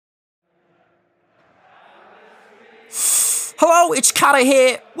Hello, it's Cara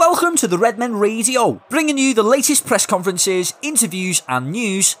here. Welcome to the Redmen Radio, bringing you the latest press conferences, interviews and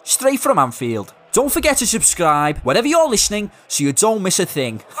news straight from Anfield. Don't forget to subscribe wherever you're listening so you don't miss a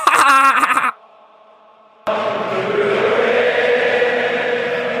thing.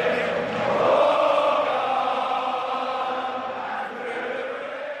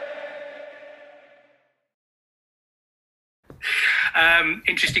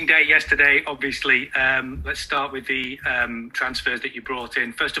 Interesting day yesterday, obviously. Let's start with the transfers that you brought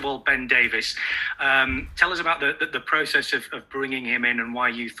in. First of all, Ben Davies. Tell us about the process of bringing him in and why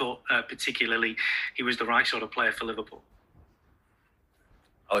you thought particularly he was the right sort of player for Liverpool.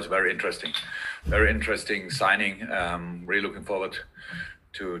 Oh, it's very interesting. Very interesting signing. Really looking forward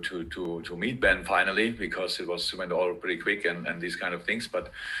to meet Ben finally, because it went all pretty quick and these kind of things. But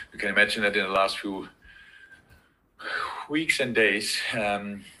you can imagine that in the last few weeks and days,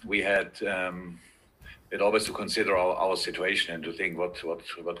 we had it always to consider our situation and to think what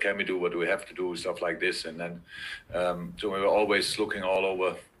can we do, what do we have to do, stuff like this. And then so we were always looking all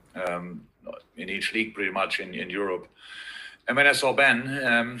over in each league pretty much in Europe. And when I saw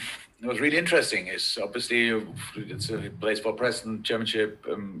Ben, it was really interesting. It's obviously he plays for Preston Championship,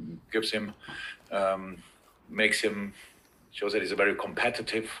 gives him shows that he's a very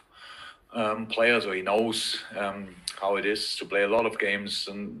competitive player, so he knows how it is to play a lot of games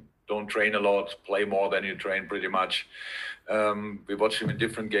and don't train a lot, play more than you train pretty much. We watched him in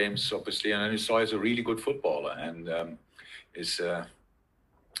different games, obviously, and then we saw he's a really good footballer and is a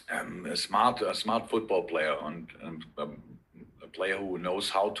smart football player and a player who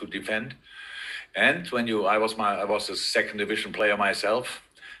knows how to defend. And I was a second division player myself.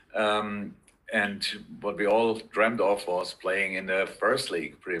 And what we all dreamt of was playing in the first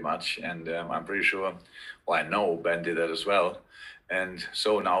league, pretty much. And I'm pretty sure, well, I know Ben did that as well. And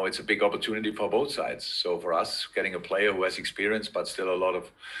so now it's a big opportunity for both sides. So for us, getting a player who has experience, but still a lot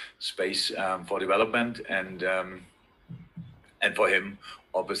of space for development, and for him,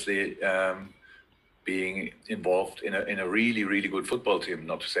 obviously, being involved in a really, really good football team.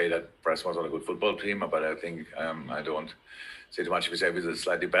 Not to say that Preston was not a good football team, but I think I don't say too much if we say it's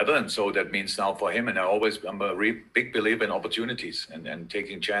slightly better. And so that means now for him, and I'm a big believer in opportunities and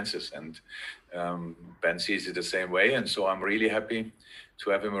taking chances. And Ben sees it the same way. And so I'm really happy to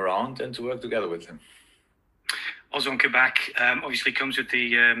have him around and to work together with him. Ozan Kabak obviously comes with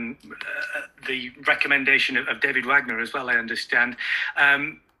the recommendation of David Wagner as well, I understand.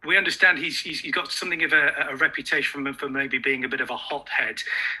 We understand he's got something of a reputation for maybe being a bit of a hothead.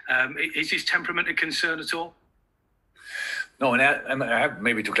 Is his temperament a concern at all? No, and I have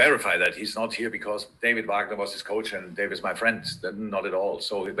maybe to clarify that he's not here because David Wagner was his coach and Dave is my friend. Not at all.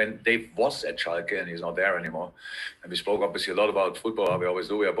 So when Dave was at Schalke and he's not there anymore, and we spoke obviously a lot about football. We always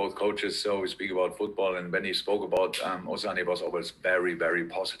do. We are both coaches, so we speak about football. And when he spoke about Ozan, he was always very, very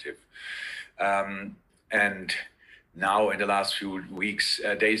positive. And now in the last few weeks,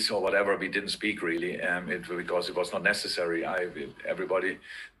 days or whatever, we didn't speak really because it was not necessary. Everybody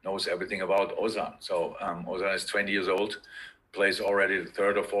knows everything about Ozan. So Ozan is 20 years old, plays already the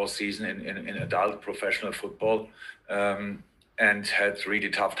third or fourth season in adult professional football, and had really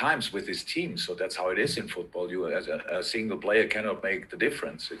tough times with his team. So that's how it is in football. You as a single player cannot make the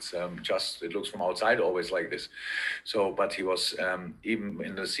difference. It's it looks from outside always like this. So, but he was even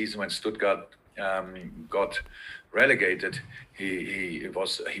in the season when Stuttgart got relegated, he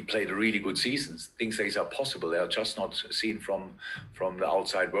played a really good season. Things like these are possible. They are just not seen from the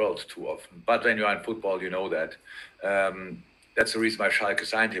outside world too often. But when you are in football, you know that. That's the reason why Schalke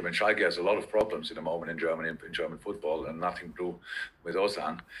signed him. And Schalke has a lot of problems at the moment in German football, and nothing to do with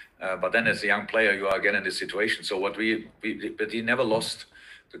Ozan. But then as a young player, you are again in this situation. So but he never lost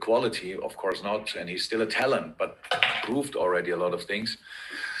the quality, of course not. And he's still a talent, but proved already a lot of things.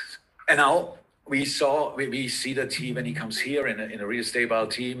 And now we see that when he comes here in a really stable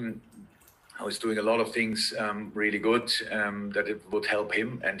team, how he's doing a lot of things really good, that it would help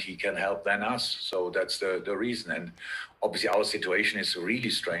him and he can help then us. So that's the reason. And obviously our situation is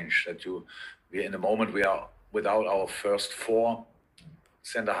really strange that we in the moment we are without our first four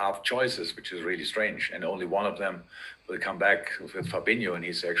centre-half choices, which is really strange. And only one of them will come back with Fabinho, and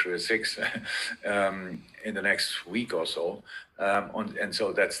he's actually a six in the next week or so. And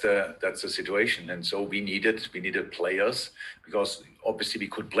so that's the situation. And so we needed players, because obviously we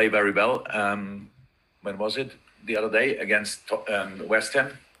could play very well. When was it? The other day against West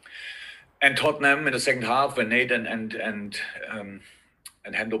Ham and Tottenham in the second half when Nate and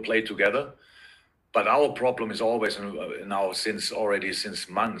Hendo played together. But our problem is always now, since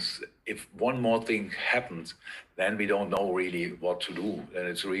months, if one more thing happens, then we don't know really what to do.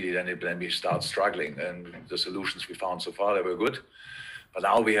 Then we start struggling. And the solutions we found so far, they were good. But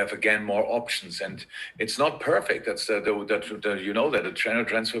now we have again more options, and it's not perfect. That's the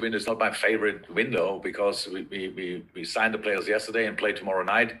transfer window is not my favorite window, because we signed the players yesterday and play tomorrow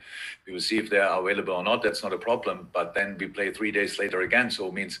night. We will see if they are available or not. That's not a problem. But then we play 3 days later again. So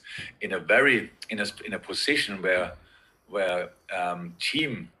it means in a position where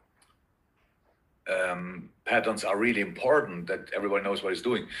team patterns are really important, that everybody knows what he's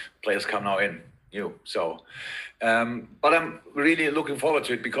doing. Players come now in. But I'm really looking forward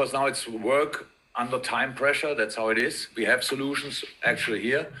to it, because now it's work under time pressure. That's how it is. We have solutions actually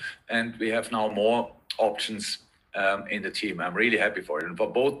here, and we have now more options in the team. I'm really happy for it, and for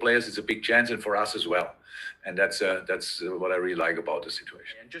both players, it's a big chance, and for us as well. And that's what I really like about the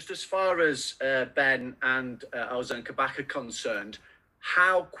situation. And just as far as Ben and Ozan Kabak are concerned,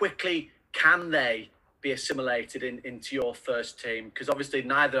 how quickly can they be assimilated into your first team? Because obviously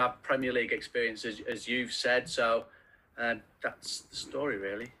neither have Premier League experience, as you've said. So that's the story,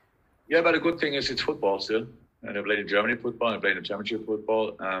 really. Yeah, but the good thing is it's football still. And I played in Germany football, I played in Championship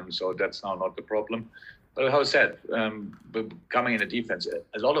football. So that's now not the problem. But how I said, coming in the defense,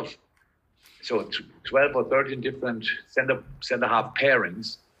 12 or 13 different center half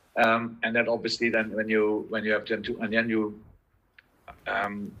pairings. And that obviously then when you have to, and then you,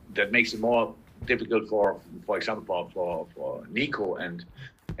 that makes it more difficult for example for Nico and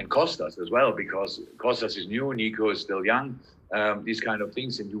Kostas as well, because Kostas is new, Nico is still young. These kind of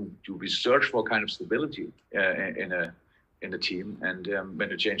things, and you search for kind of stability in the team, and when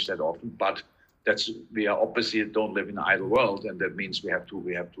you change that often. But we are obviously don't live in an idle world, and that means we have to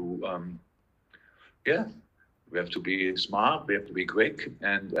be smart, we have to be quick,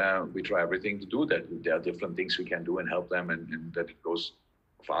 and we try everything to do that. There are different things we can do and help them, and that it goes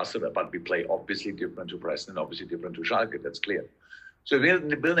faster, but we play obviously different to Preston, obviously different to Schalke, that's clear. So we'll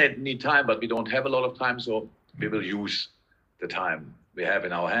need time, but we don't have a lot of time, so we will use the time we have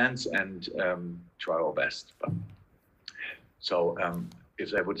in our hands and try our best. If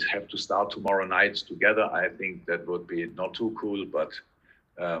they would have to start tomorrow night together, I think that would be not too cool, but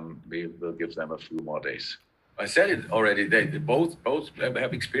we will give them a few more days. I said it already. They both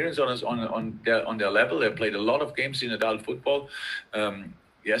have experience on their level. They played a lot of games in adult football.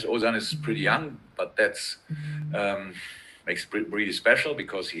 Yes, Ozan is pretty young, but that's makes it really special,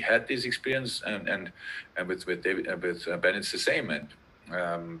 because he had this experience, and with Ben it's the same, and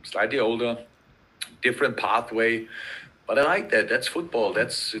slightly older, different pathway. But I like that. That's football.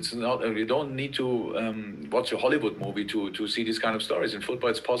 It's not. You don't need to watch a Hollywood movie to see these kind of stories. In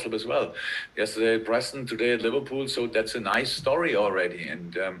football, it's possible as well. Yesterday at Preston, today at Liverpool. So that's a nice story already.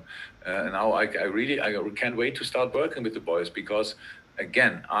 And now I can't wait to start working with the boys, because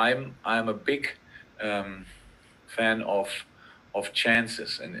again, I'm a big fan of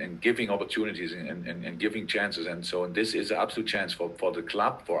chances and giving opportunities and giving chances. And so this is an absolute chance for the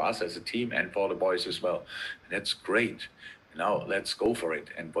club, for us as a team, and for the boys as well. And that's great. Now let's go for it.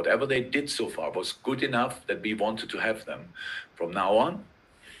 And whatever they did so far was good enough that we wanted to have them. From now on,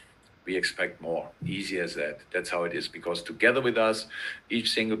 we expect more. Easy as that. That's how it is. Because together with us,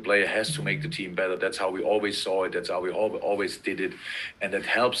 each single player has to make the team better. That's how we always saw it. That's how we always did it. And that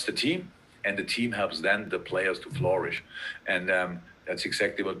helps the team. And the team helps then the players to flourish. And that's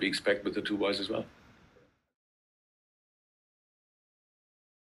exactly what we expect with the two boys as well.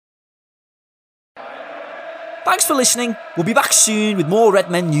 Thanks for listening. We'll be back soon with more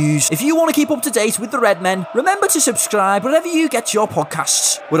Redmen news. If you want to keep up to date with the Redmen, remember to subscribe wherever you get your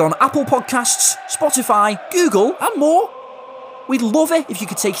podcasts. We're on Apple Podcasts, Spotify, Google, and more. We'd love it if you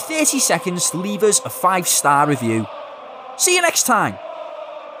could take 30 seconds to leave us a 5-star review. See you next time.